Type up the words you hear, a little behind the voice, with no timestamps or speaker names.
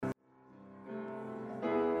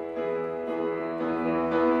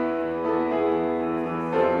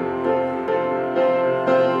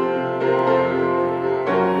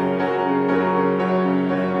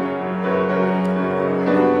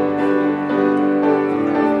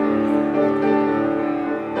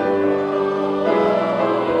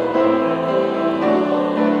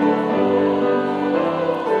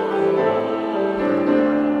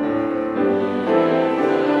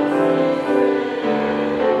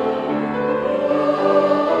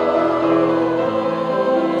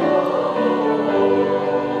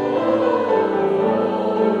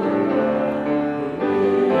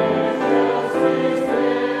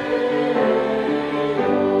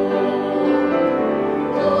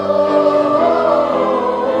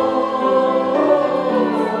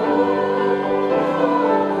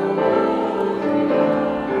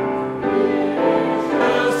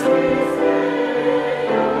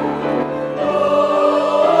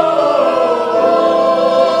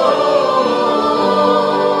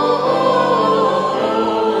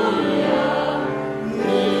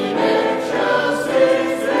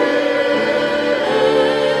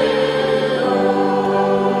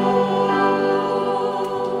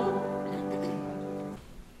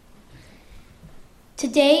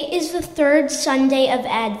Today is the third Sunday of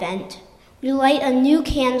Advent. We light a new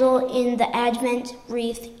candle in the Advent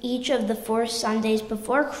wreath each of the 4 Sundays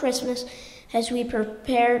before Christmas as we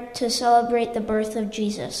prepare to celebrate the birth of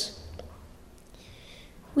Jesus.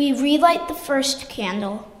 We relight the first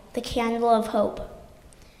candle, the candle of hope,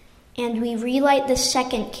 and we relight the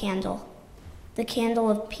second candle, the candle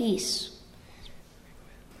of peace.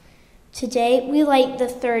 Today we light the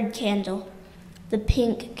third candle, the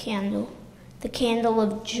pink candle, the candle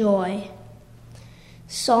of joy.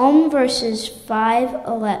 Psalm 5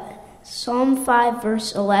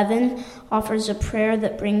 verse 11 offers a prayer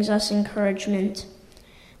that brings us encouragement.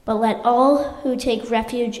 But let all who take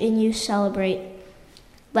refuge in you celebrate.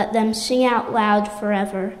 Let them sing out loud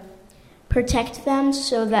forever. Protect them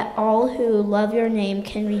so that all who love your name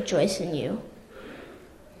can rejoice in you.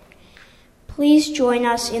 Please join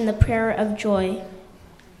us in the prayer of joy,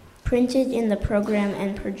 printed in the program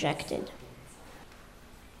and projected.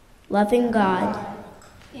 Loving God,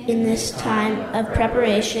 in this time of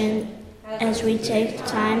preparation, as we take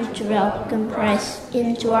time to welcome Christ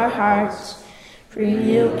into our hearts,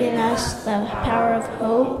 renew in us the power of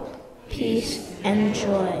hope, peace, and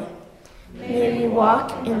joy. May we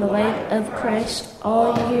walk in the light of Christ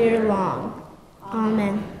all year long.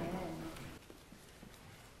 Amen.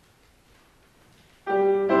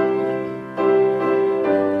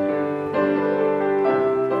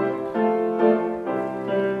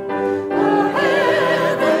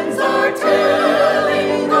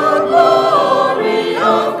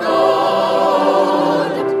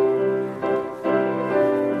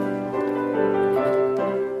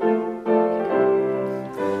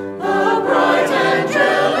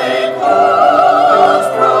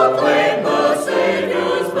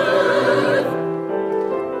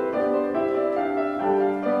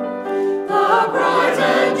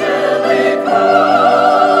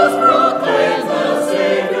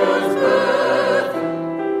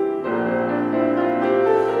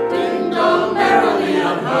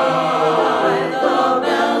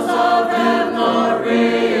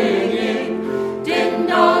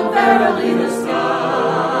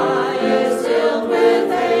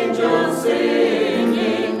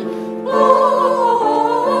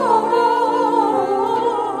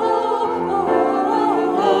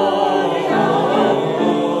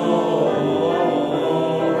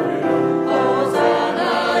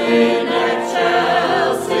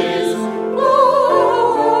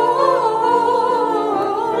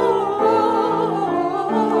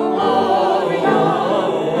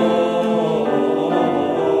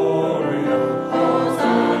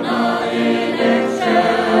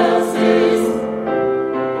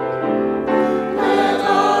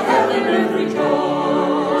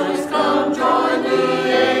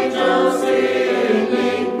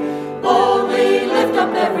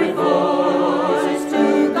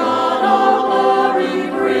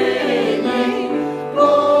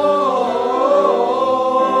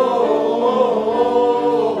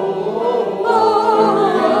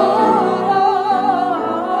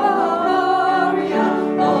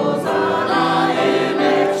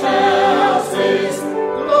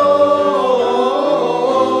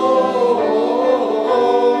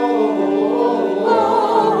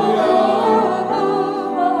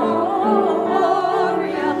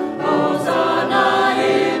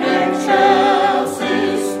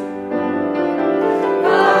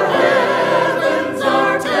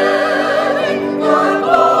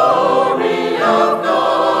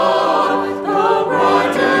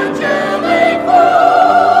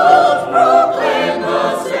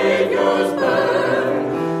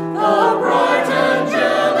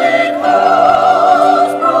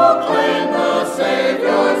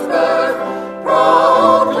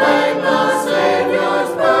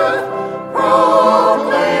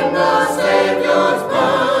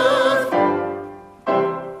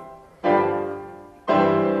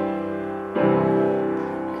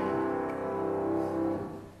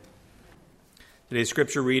 Today's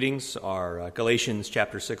scripture readings are Galatians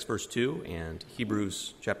chapter 6, verse 2, and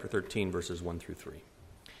Hebrews chapter 13, verses 1 through 3.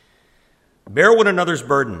 Bear one another's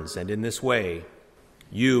burdens, and in this way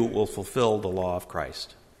you will fulfill the law of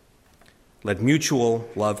Christ. Let mutual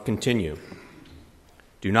love continue.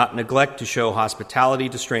 Do not neglect to show hospitality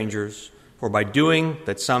to strangers, for by doing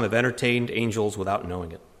that some have entertained angels without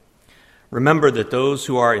knowing it. Remember that those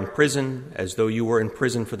who are in prison, as though you were in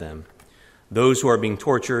prison for them, those who are being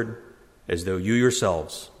tortured, as though you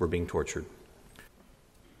yourselves were being tortured.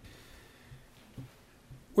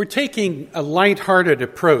 We're taking a lighthearted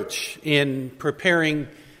approach in preparing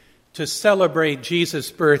to celebrate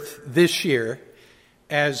Jesus' birth this year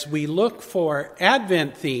as we look for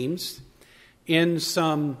Advent themes in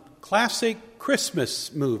some classic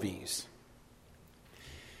Christmas movies.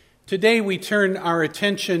 Today we turn our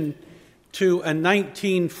attention to a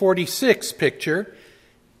 1946 picture,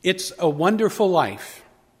 It's a Wonderful Life.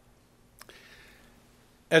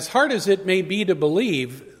 As hard as it may be to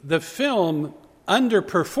believe, the film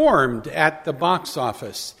underperformed at the box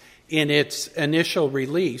office in its initial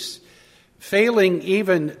release, failing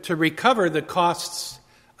even to recover the costs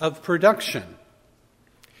of production.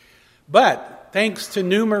 But thanks to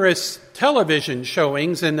numerous television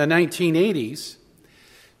showings in the 1980s,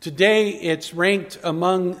 today it's ranked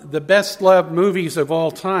among the best-loved movies of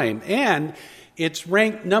all time, and it's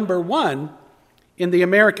ranked number 1 in the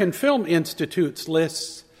American Film Institute's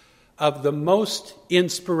lists of the most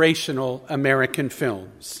inspirational American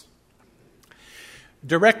films.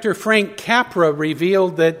 Director Frank Capra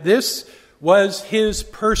revealed that this was his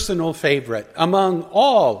personal favorite among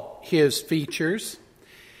all his features,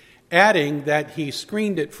 adding that he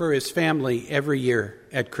screened it for his family every year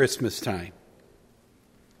at Christmas time.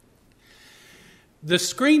 The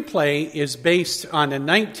screenplay is based on a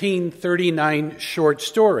 1939 short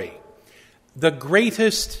story, The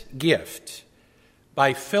Greatest Gift,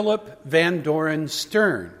 by Philip Van Doren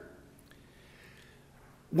Stern.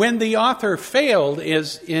 When the author failed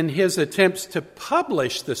in his attempts to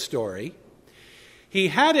publish the story, he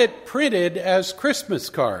had it printed as Christmas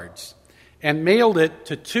cards and mailed it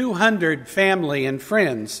to 200 family and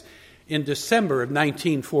friends in December of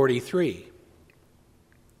 1943.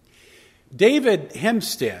 David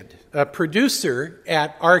Hempstead, a producer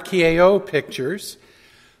at RKO Pictures,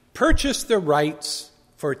 purchased the rights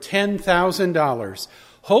for $10,000,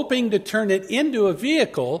 hoping to turn it into a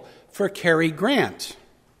vehicle for Cary Grant.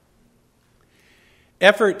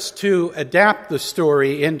 Efforts to adapt the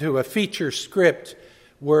story into a feature script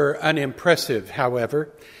were unimpressive,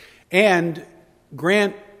 however, and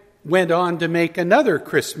Grant went on to make another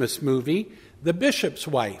Christmas movie, The Bishop's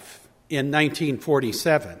Wife, in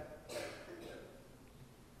 1947.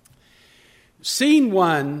 Scene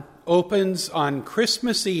 1 opens on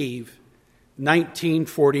Christmas Eve,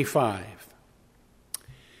 1945.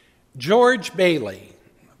 George Bailey,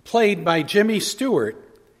 played by Jimmy Stewart,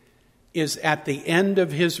 is at the end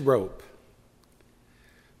of his rope.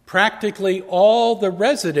 Practically all the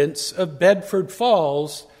residents of Bedford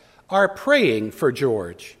Falls are praying for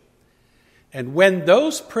George. And when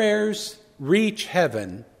those prayers reach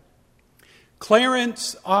heaven,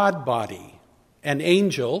 Clarence Oddbody, an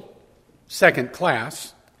angel, second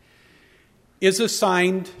class, is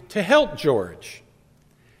assigned to help George,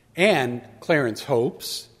 and Clarence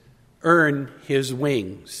hopes earn his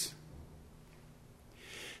wings.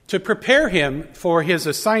 To prepare him for his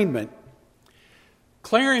assignment,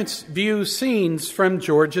 Clarence views scenes from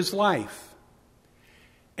George's life.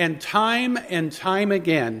 And time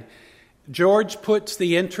again, George puts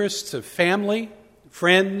the interests of family,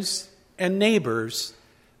 friends, and neighbors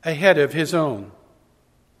ahead of his own.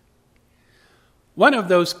 One of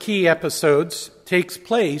those key episodes takes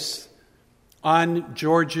place on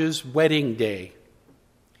George's wedding day.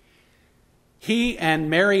 He and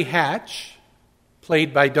Mary Hatch,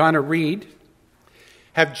 played by Donna Reed,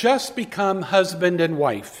 have just become husband and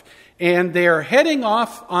wife, and they are heading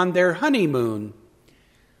off on their honeymoon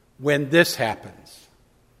when this happens.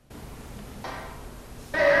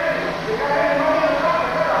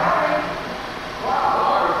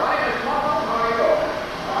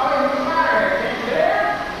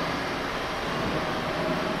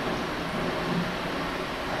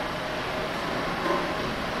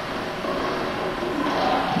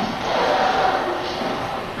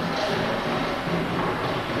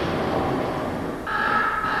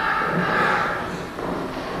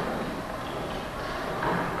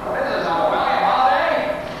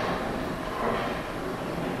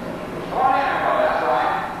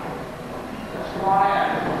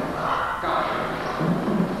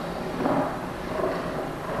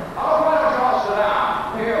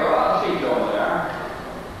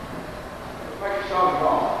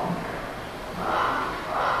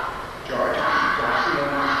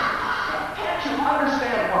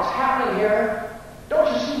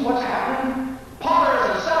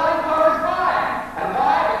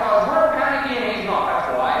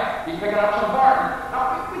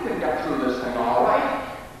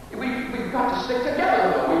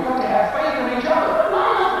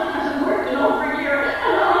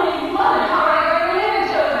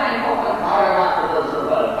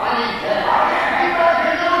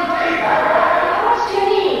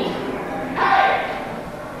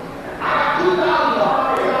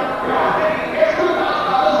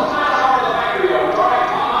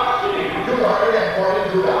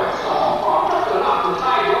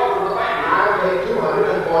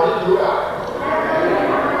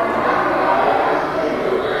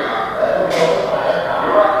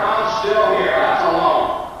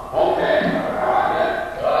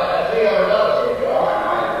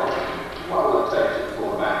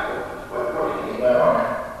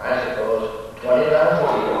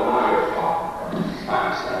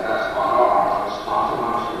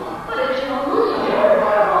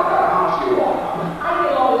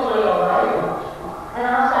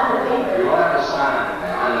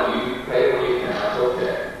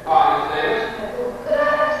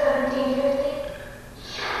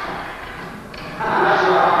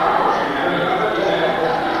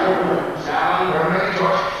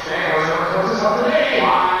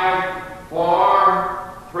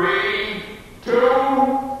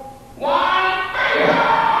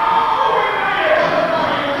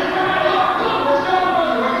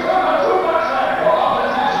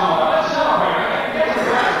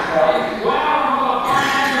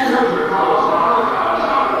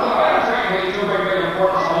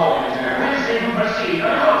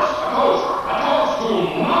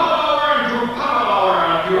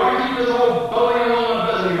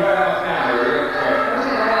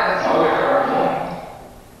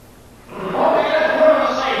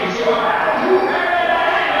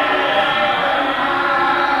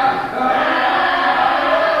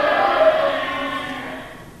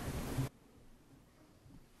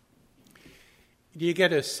 Do you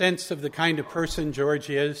get a sense of the kind of person George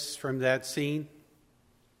is from that scene?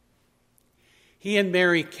 He and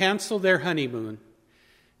Mary cancel their honeymoon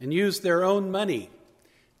and use their own money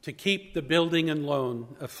to keep the building and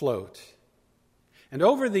loan afloat. And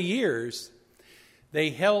over the years,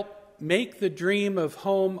 they help make the dream of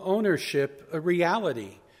home ownership a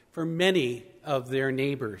reality for many of their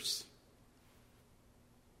neighbors.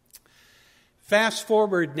 Fast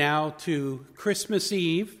forward now to Christmas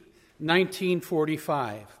Eve,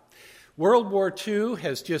 1945. World War II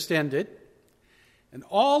has just ended, and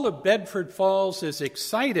all of Bedford Falls is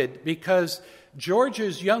excited because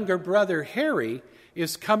George's younger brother, Harry,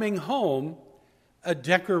 is coming home a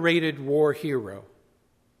decorated war hero.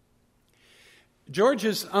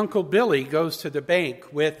 George's Uncle Billy goes to the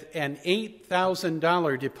bank with an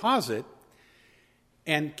 $8,000 deposit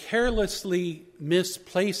and carelessly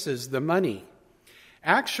misplaces the money.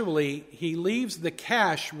 Actually, he leaves the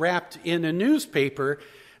cash wrapped in a newspaper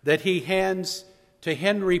that he hands to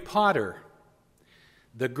Henry Potter,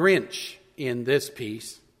 the Grinch in this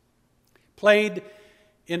piece, played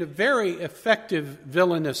in a very effective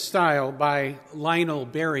villainous style by Lionel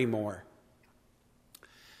Barrymore.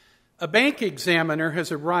 A bank examiner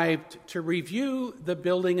has arrived to review the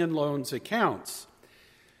building and loans accounts.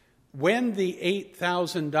 When the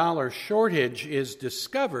 $8,000 shortage is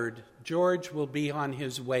discovered, George will be on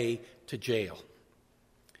his way to jail.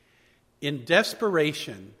 In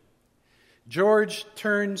desperation, George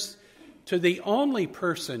turns to the only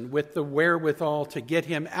person with the wherewithal to get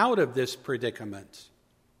him out of this predicament,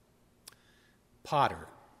 Potter.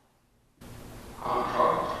 I'm in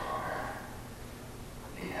trouble, Mr. Potter.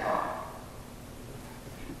 I need help.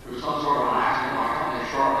 Through some sort of an accident, my company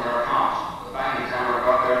shorted their accounts. The bank examiner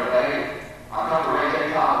got there today. I've got to raise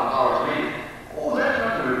 $8,000 immediately. Oh, that's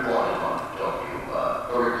not the report I want to talk to you about.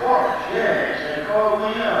 The report? Yes, they called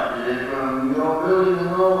me up. It's from your building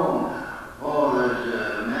and loan. Oh, there's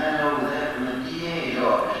a man over there from the DA's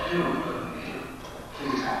office, too.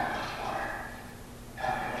 Please help me, Mr. Potter.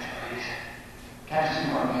 Help me, would you please? Can't you see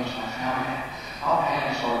what it means to my family? I'll pay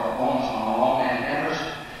any sort of a bonus on the loan and interest.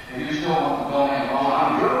 If you still want the building and loan,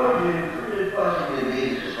 I'm good. You're possibly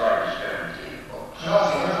needs to start discrepancy, folks. No,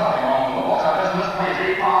 sir, there's nothing wrong with the books. I just misplaced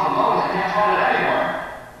 $8,000. I can't find it anywhere.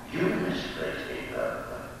 You misplaced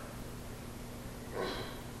 $8,000? Yes, sir.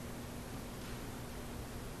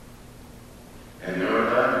 And you're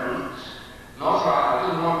about the police? No, sir, I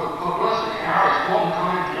didn't want the publicity. Harry's phone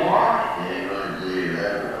coming to war. You ain't going to believe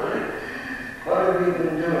that, boy. What have you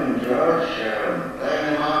been doing, George? Playing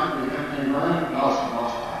them out with the company money? No, sir, no,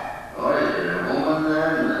 sir. Oh, is it a woman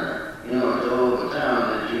then? You know, it's all over town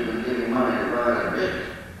that you've been giving money to private business.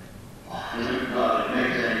 Not that it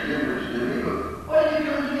makes any difference to me, but why did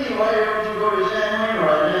you come to me? Why don't you go to San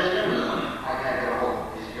Wainwright and ask him for the money? I can't get a hold of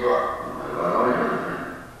him. He's Europe. What about all your other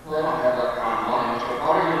friends? Well, they don't have that kind of money, Mr.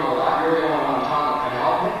 Potter. You know that. You're the only one in town that can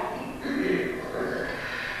help me.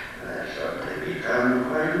 That's something become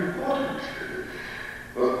quite important.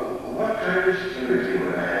 But what kind of security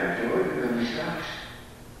would I have, George, when these stocks?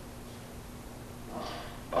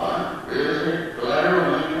 Bond, real estate, collateral,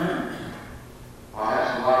 money, man. I have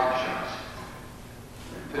some life insurance.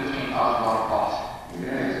 $15,000 policy.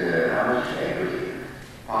 Yes, how much equity?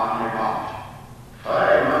 $500.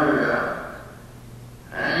 $500.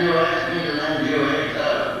 And you asked me to lend you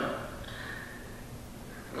 $8,000.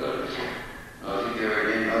 Good. No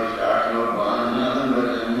security, no stocks, no bonds, nothing but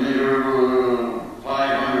a miserable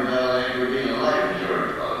 $500 equity in a life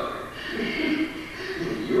insurance policy.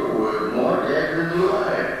 You're worth more dead than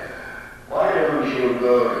alive. Why don't you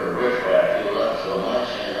go to the riffraff you love so much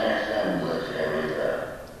and ask them what's everything?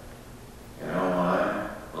 You know why?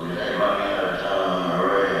 Well, they run me out of town on the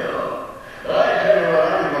rail. But I tell you what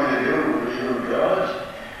I'm going to do for you, George.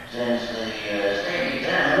 Since the state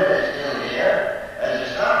examiner is still here, as a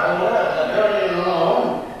stockholder of the building and loan,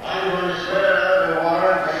 I'm going to spread out the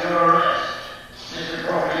warrant for your arrest.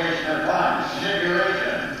 Misappropriation of funds,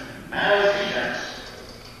 manipulation, malfeasance.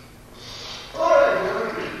 Go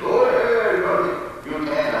ahead, buddy. You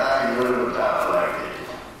can't hide your little top like this.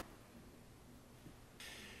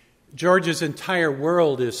 George's entire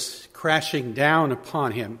world is crashing down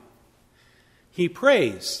upon him. He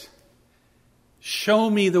prays, "Show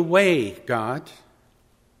me the way, God."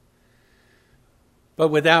 But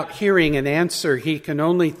without hearing an answer, he can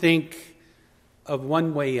only think of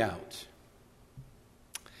one way out.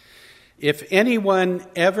 If anyone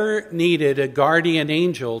ever needed a guardian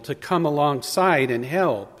angel to come alongside and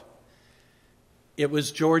help, it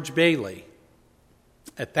was George Bailey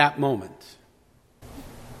at that moment.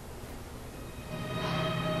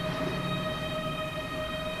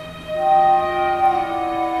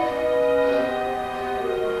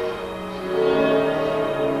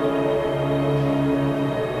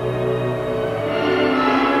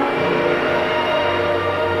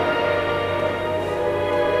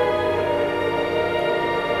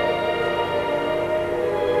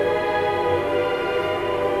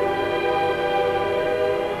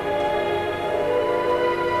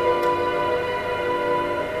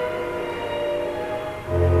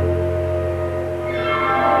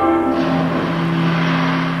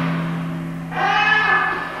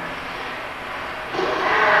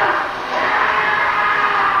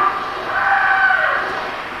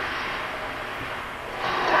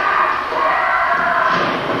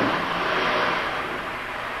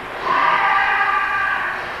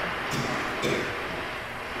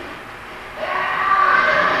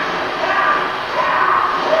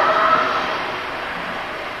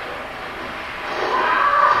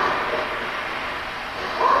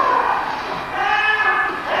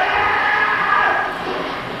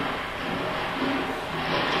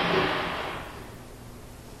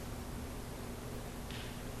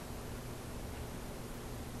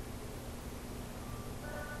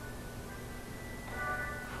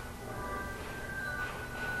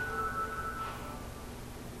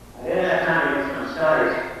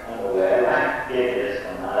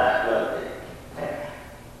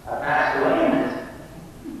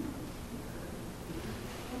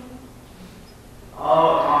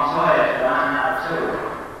 Oh, Tom Sawyer's gone now too.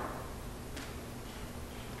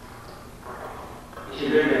 You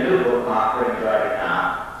should read the new book Mark Twain right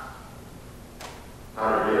now. How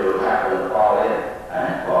to do tackle the fall in. I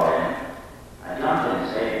didn't fall in. I jumped in and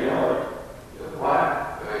saved George. What?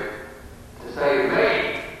 To save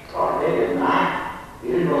me? Oh, they didn't mind. You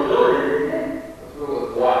didn't go through it, did you? Through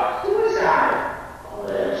with what? Suicide. Oh,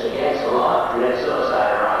 it's against the law to commit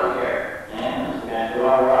suicide around here. Yeah, it's against the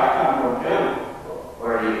law where I come from, too.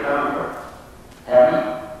 Where do you come from? Heaven?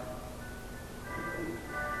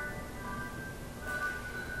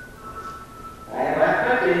 I left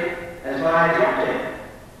 50. That's why I jumped in.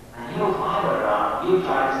 And you followed around. You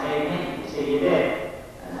tried to save me. You said you did.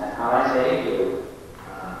 And that's how I saved you.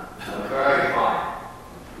 Very fine.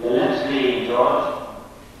 Your lips bleeding, George.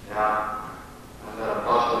 Yeah. I got a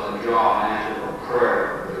bust in the jaw and answered for prayer.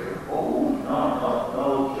 Oh,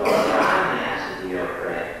 no, George. I'm the answer to your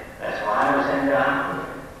prayer. That's why I was in the hospital.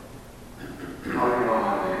 How do you know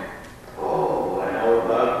my name? Oh, I know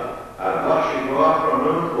about a bush you go up from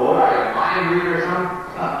Route 4. Are you mind reader or something?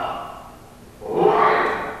 Who are you?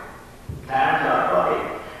 Time's up, buddy.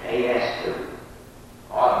 AS2.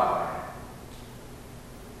 Oh,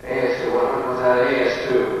 AS2. What was that AS2?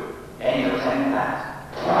 Angels in class.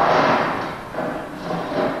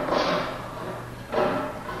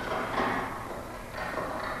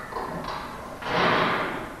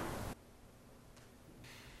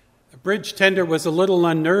 A bridge tender was a little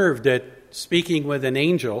unnerved at speaking with an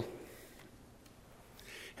angel.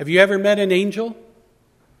 Have you ever met an angel?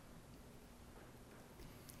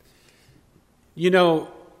 You know,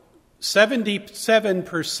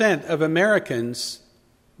 77% of Americans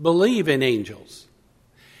believe in angels,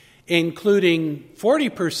 including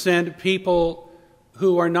 40% people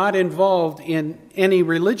who are not involved in any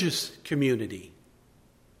religious community.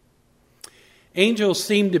 Angels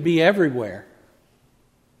seem to be everywhere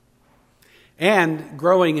and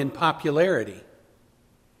growing in popularity.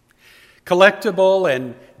 Collectible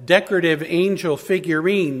and decorative angel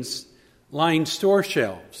figurines line store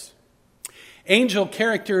shelves. Angel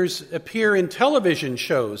characters appear in television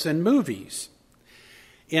shows and movies.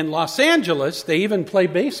 In Los Angeles, they even play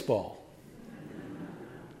baseball.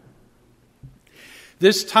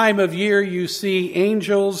 This time of year, you see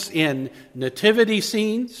angels in nativity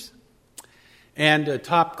scenes and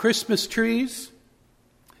atop Christmas trees.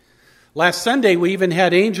 Last Sunday, we even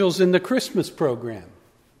had angels in the Christmas program.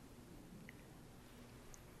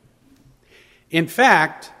 In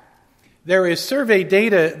fact, there is survey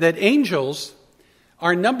data that angels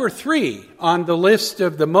are number 3 on the list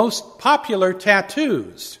of the most popular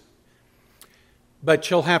tattoos. But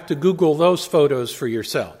you'll have to Google those photos for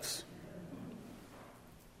yourselves.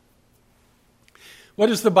 What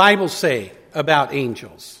does the Bible say about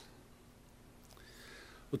angels?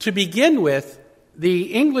 Well, to begin with,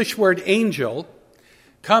 the English word angel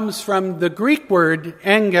comes from the Greek word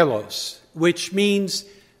angelos, which means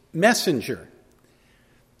messenger.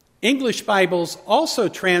 English Bibles also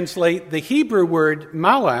translate the Hebrew word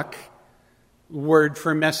malach, word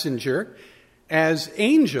for messenger, as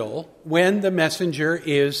angel when the messenger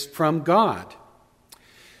is from God.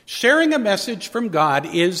 Sharing a message from God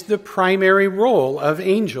is the primary role of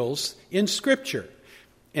angels in Scripture.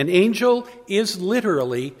 An angel is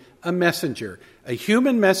literally a messenger, a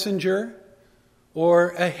human messenger or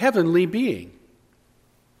a heavenly being.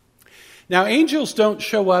 Now, angels don't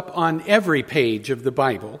show up on every page of the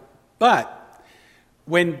Bible, but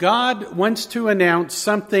when God wants to announce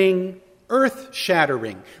something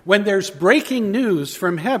earth-shattering, when there's breaking news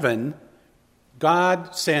from heaven,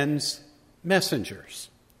 God sends messengers.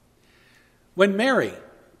 When Mary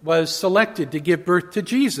was selected to give birth to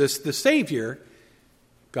Jesus, the Savior,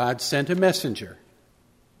 God sent a messenger.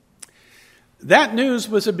 That news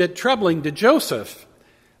was a bit troubling to Joseph,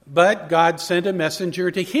 but God sent a messenger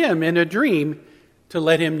to him in a dream to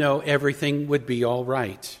let him know everything would be all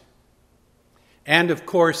right. And, of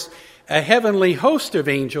course, a heavenly host of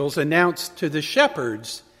angels announced to the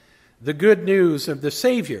shepherds the good news of the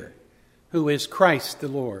Savior, who is Christ the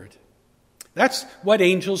Lord. That's what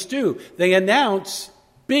angels do. They announce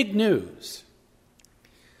big news.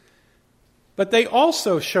 But they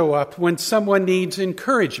also show up when someone needs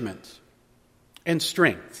encouragement and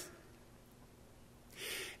strength.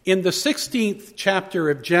 In the 16th chapter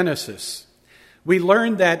of Genesis, we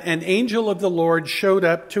learn that an angel of the Lord showed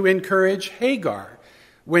up to encourage Hagar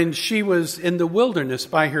when she was in the wilderness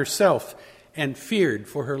by herself and feared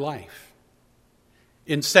for her life.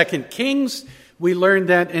 In 2 Kings, we learn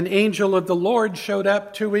that an angel of the Lord showed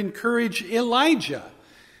up to encourage Elijah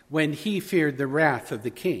when he feared the wrath of the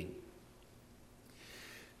king.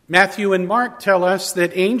 Matthew and Mark tell us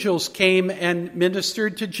that angels came and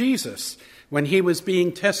ministered to Jesus when he was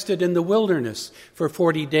being tested in the wilderness for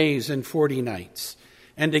 40 days and 40 nights.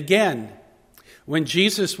 And again, when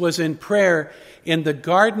Jesus was in prayer in the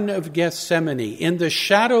Garden of Gethsemane, in the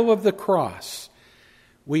shadow of the cross,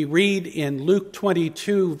 we read in Luke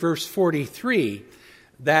 22, verse 43,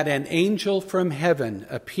 that an angel from heaven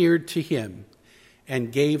appeared to him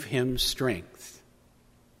and gave him strength.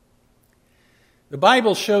 The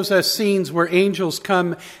Bible shows us scenes where angels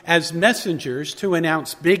come as messengers to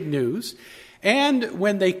announce big news, and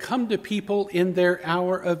when they come to people in their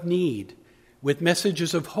hour of need with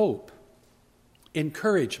messages of hope,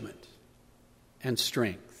 encouragement, and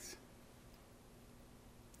strength.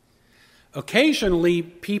 Occasionally,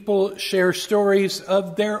 people share stories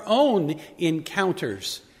of their own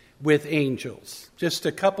encounters with angels. Just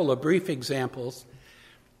a couple of brief examples.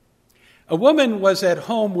 A woman was at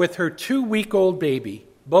home with her 2-week-old baby.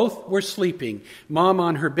 Both were sleeping. Mom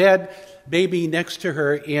on her bed, baby next to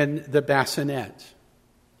her in the bassinet.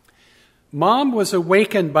 Mom was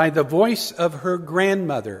awakened by the voice of her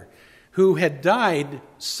grandmother, who had died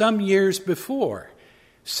some years before,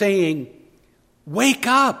 saying, "Wake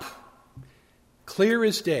up!" Clear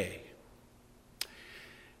as day.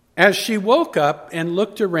 As she woke up and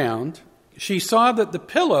looked around, she saw that the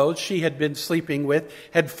pillow she had been sleeping with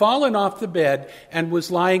had fallen off the bed and was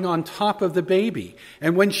lying on top of the baby.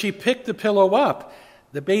 And when she picked the pillow up,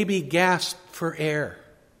 the baby gasped for air.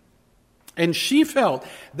 And she felt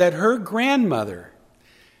that her grandmother,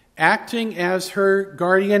 acting as her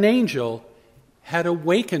guardian angel, had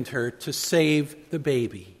awakened her to save the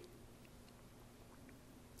baby.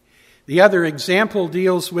 The other example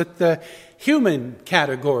deals with the human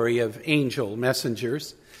category of angel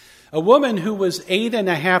messengers. A woman who was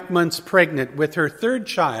 8.5 months pregnant with her third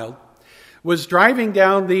child was driving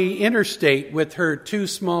down the interstate with her 2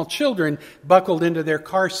 small children buckled into their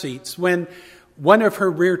car seats when one of her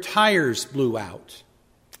rear tires blew out.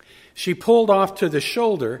 She pulled off to the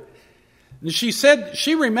shoulder, and she said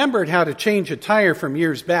she remembered how to change a tire from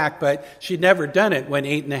years back, but she'd never done it when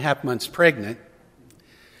 8.5 months pregnant.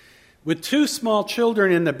 With 2 small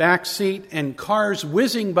children in the back seat and cars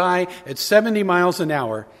whizzing by at 70 miles an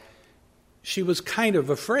hour, she was kind of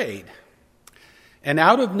afraid. And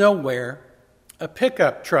out of nowhere, a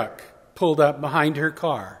pickup truck pulled up behind her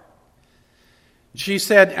car. She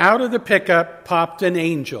said out of the pickup popped an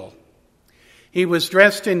angel. He was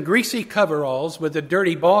dressed in greasy coveralls with a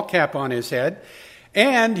dirty ball cap on his head,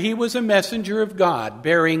 and he was a messenger of God,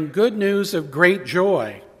 bearing good news of great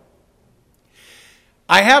joy.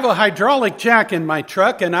 "I have a hydraulic jack in my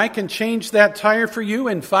truck, and I can change that tire for you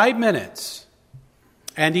in 5 minutes."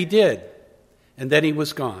 And he did, and then he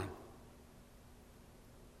was gone.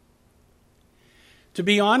 To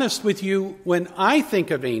be honest with you, when I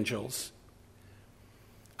think of angels,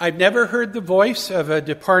 I've never heard the voice of a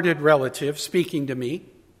departed relative speaking to me.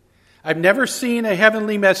 I've never seen a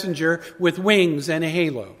heavenly messenger with wings and a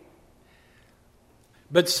halo.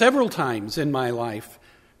 But several times in my life,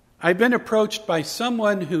 I've been approached by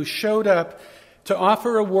someone who showed up to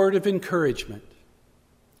offer a word of encouragement,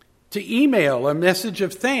 to email a message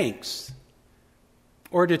of thanks,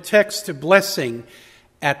 or to text a blessing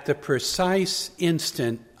at the precise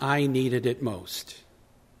instant I needed it most.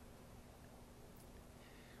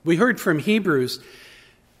 We heard from Hebrews,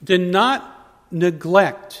 do not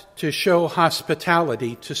neglect to show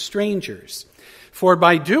hospitality to strangers, for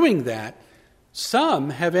by doing that,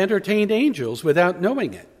 some have entertained angels without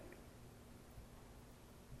knowing it.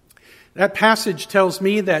 That passage tells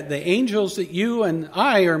me that the angels that you and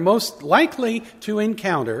I are most likely to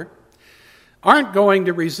encounter aren't going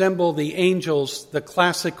to resemble the angels the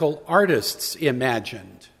classical artists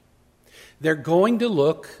imagined. They're going to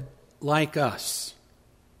look like us.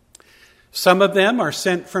 Some of them are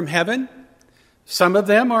sent from heaven. Some of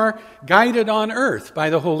them are guided on earth by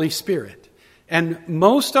the Holy Spirit. And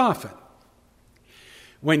most often,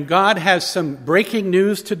 when God has some breaking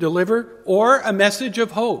news to deliver or a message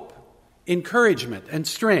of hope, encouragement, and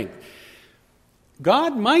strength,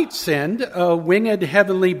 God might send a winged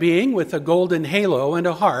heavenly being with a golden halo and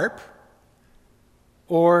a harp,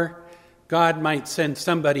 or God might send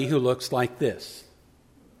somebody who looks like this.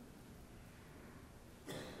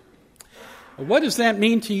 What does that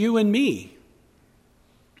mean to you and me?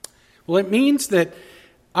 Well, it means that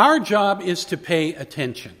our job is to pay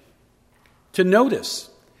attention, to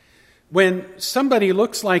notice when somebody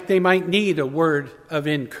looks like they might need a word of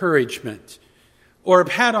encouragement, or a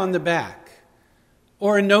pat on the back,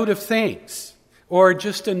 or a note of thanks, or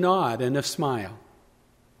just a nod and a smile.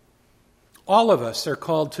 All of us are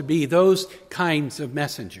called to be those kinds of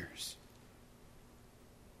messengers.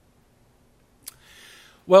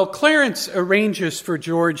 Well, Clarence arranges for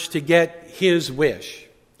George to get his wish,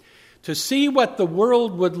 to see what the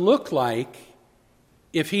world would look like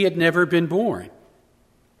if he had never been born.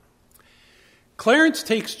 Clarence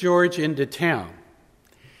takes George into town,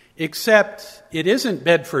 except it isn't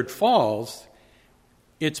Bedford Falls,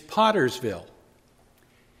 it's Pottersville,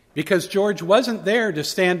 because George wasn't there to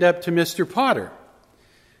stand up to Mr. Potter,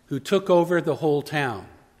 who took over the whole town.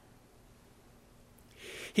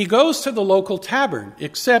 He goes to the local tavern,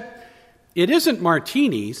 except it isn't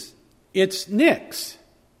Martini's, it's Nick's.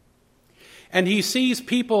 And he sees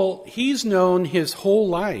people he's known his whole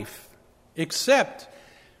life, except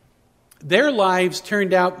their lives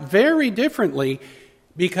turned out very differently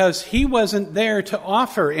because he wasn't there to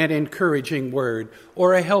offer an encouraging word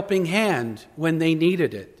or a helping hand when they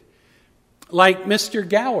needed it. Like Mr.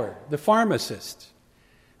 Gower, the pharmacist,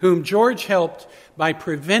 whom George helped by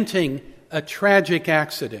preventing a tragic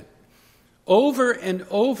accident. Over and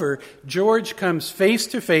over, George comes face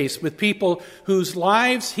to face with people whose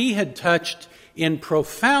lives he had touched in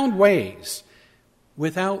profound ways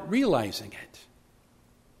without realizing it.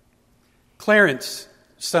 Clarence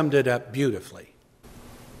summed it up beautifully.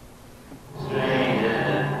 Strange, isn't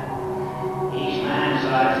it? Each man's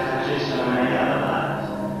life touches so many other lives.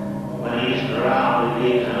 When he's around,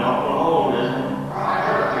 he leaves an awful hole, doesn't he? I've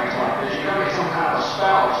heard of things like this. You gotta get some kind of a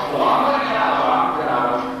spell. Well, I'm gonna get out of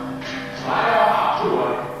I know how to do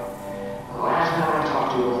it. The last man I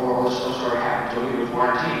talked to before all this stuff started happening to me was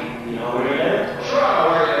Martini. You know where he lives? Sure I know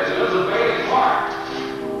where he lives. He lives in Bailey Park.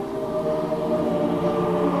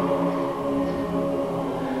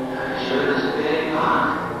 Sure, this is a big pond.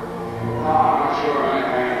 No, I'm not sure of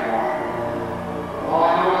anything anymore. All I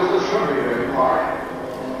know is this should be a big park.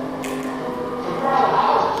 It's a crowd of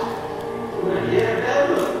houses. We're here in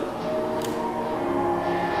Bedford.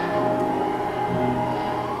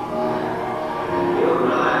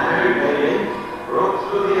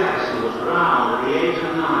 Through the ice and was drowned at the age of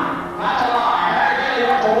 9. That's a lie. Harry Bailey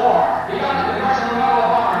went to war. He got to the person in the middle of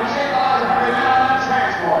the bar. He saved the lives of every man on that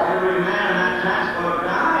transport. Every man on that transport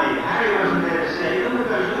died. Harry wasn't there to save them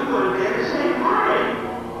because you weren't there to save Harry.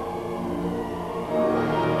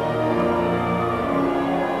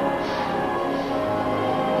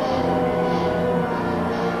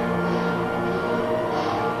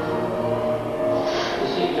 You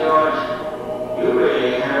see, George, you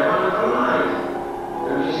really had a wonderful life.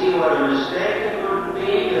 Don't you see what a mistake it would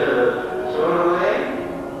be to throw it away?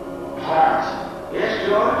 Clarence. Yes,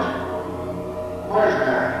 George? Where's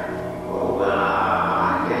Mary? Oh, well,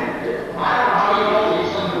 I can't. I don't know how you know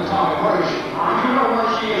these things and tell me. Where is she? You know where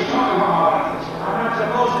she is. Tell me where my wife is. I'm not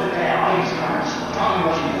supposed to tell. Please, Clarence. Tell me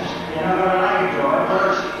where she is. You're not going to like it, George.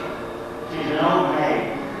 Where is she? She's an old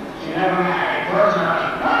maid. She never married. Where's her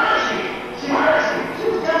name? Where is she? Where is she?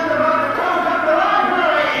 She's just about to close up the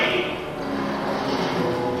library.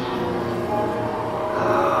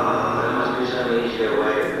 There must be some easier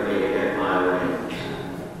way for me to get my wings.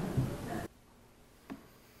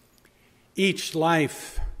 Each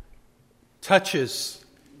life touches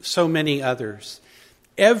so many others.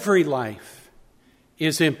 Every life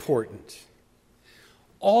is important.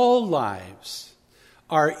 All lives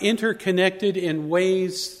are interconnected in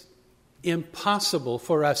ways impossible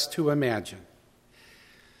for us to imagine.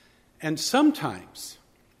 And sometimes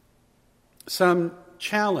some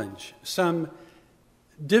challenge, some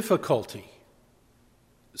difficulty,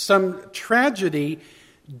 some tragedy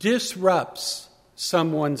disrupts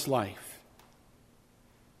someone's life.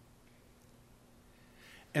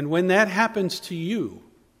 And when that happens to you,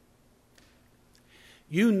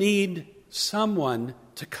 you need someone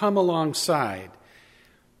to come alongside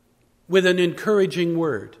with an encouraging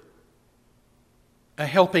word, a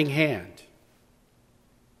helping hand.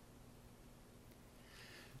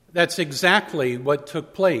 That's exactly what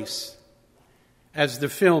took place as the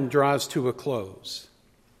film draws to a close.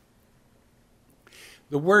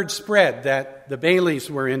 The word spread that the Baileys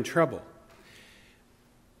were in trouble.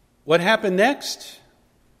 What happened next?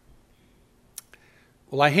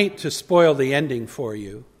 Well, I hate to spoil the ending for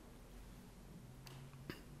you.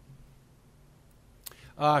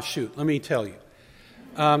 Let me tell you.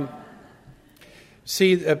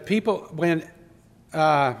 People, when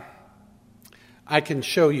I can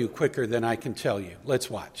show you quicker than I can tell you. Let's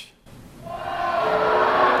watch.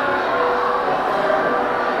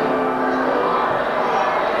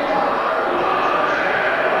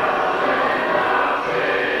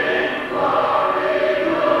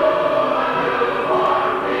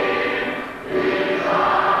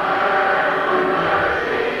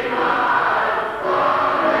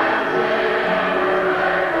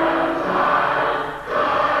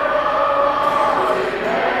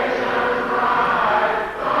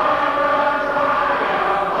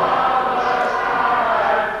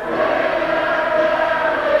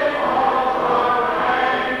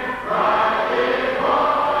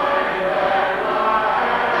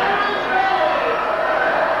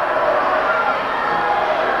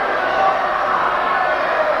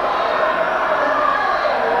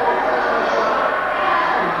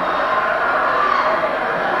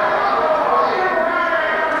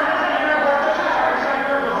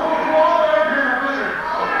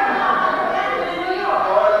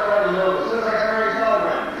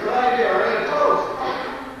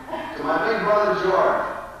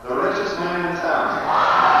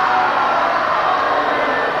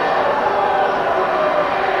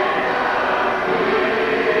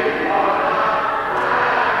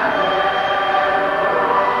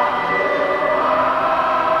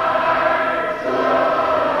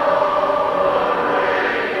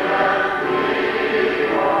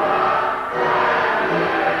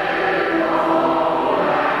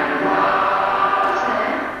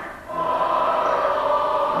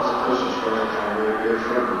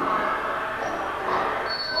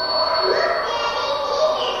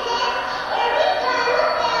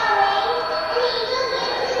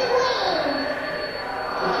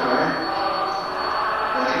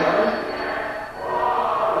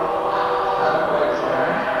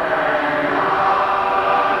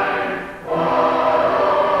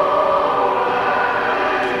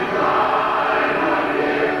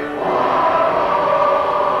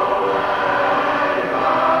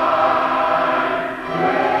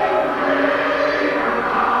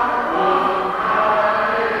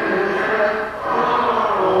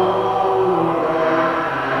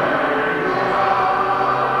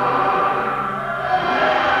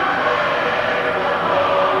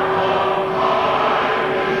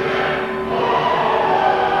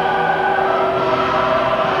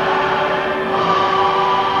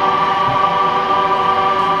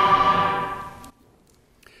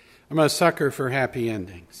 I'm a sucker for happy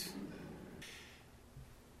endings.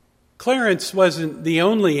 Clarence wasn't the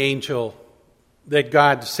only angel that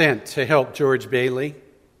God sent to help George Bailey.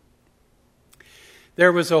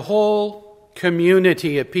 There was a whole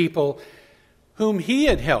community of people whom he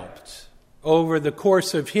had helped over the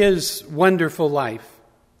course of his wonderful life.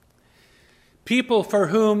 People for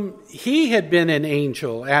whom he had been an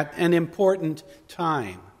angel at an important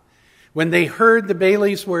time. When they heard the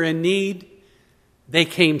Baileys were in need, they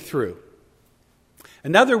came through.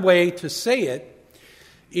 Another way to say it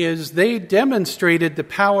is they demonstrated the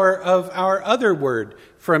power of our other word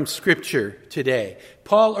from Scripture today.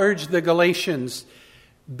 Paul urged the Galatians,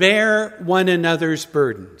 bear one another's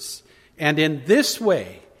burdens, and in this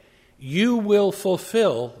way you will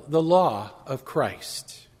fulfill the law of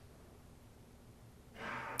Christ.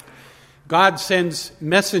 God sends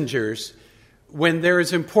messengers when there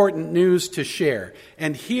is important news to share.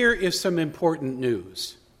 And here is some important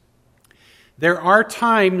news. There are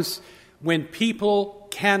times when people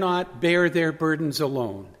cannot bear their burdens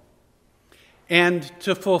alone. And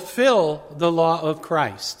to fulfill the law of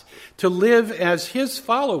Christ, to live as his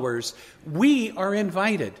followers, we are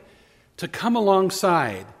invited to come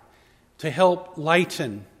alongside to help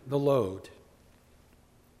lighten the load.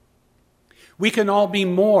 We can all be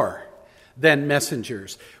more than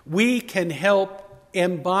messengers. We can help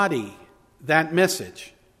embody that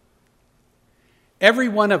message. Every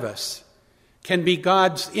one of us can be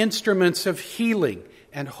God's instruments of healing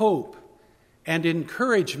and hope and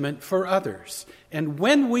encouragement for others. And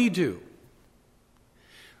when we do,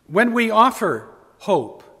 when we offer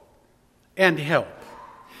hope and help,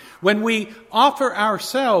 when we offer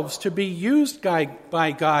ourselves to be used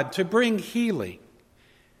by God to bring healing,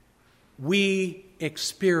 we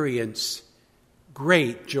experience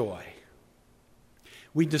great joy.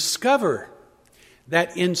 We discover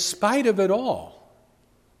that in spite of it all,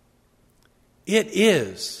 it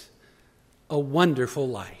is a wonderful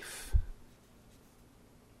life.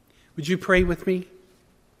 Would you pray with me?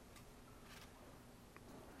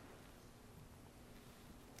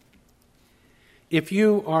 If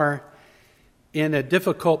you are in a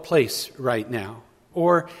difficult place right now,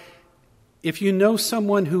 or if you know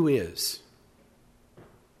someone who is,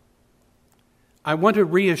 I want to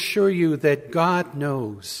reassure you that God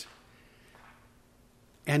knows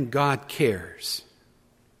and God cares.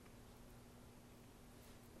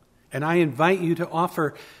 And I invite you to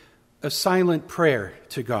offer a silent prayer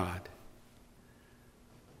to God,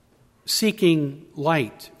 seeking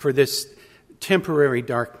light for this temporary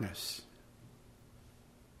darkness,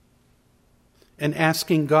 and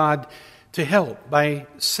asking God to help by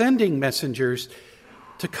sending messengers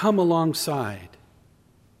to come alongside,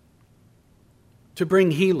 to bring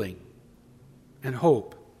healing and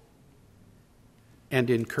hope and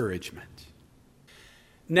encouragement.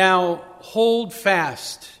 Now hold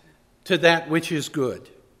fast to that which is good.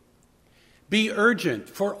 Be urgent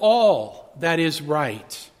for all that is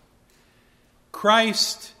right.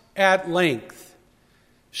 Christ at length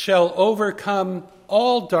shall overcome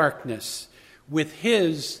all darkness with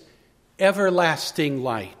his everlasting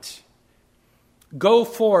light. Go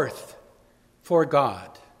forth for God.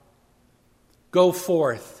 Go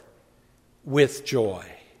forth with joy.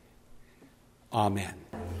 Amen.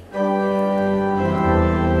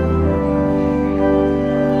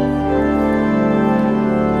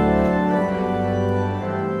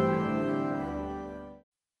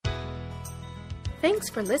 Thanks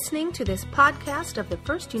for listening to this podcast of the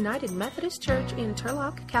First United Methodist Church in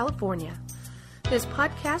Turlock, California. This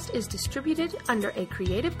podcast is distributed under a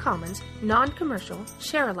Creative Commons non-commercial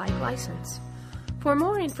share-alike license. For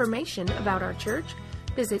more information about our church,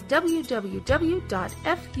 visit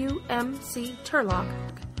www.fumcturlock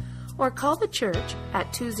or call the church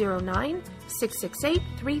at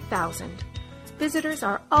 209-668-3000. Visitors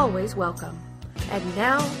are always welcome. And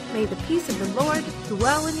now, may the peace of the Lord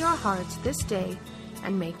dwell in your hearts this day,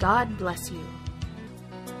 and may God bless you.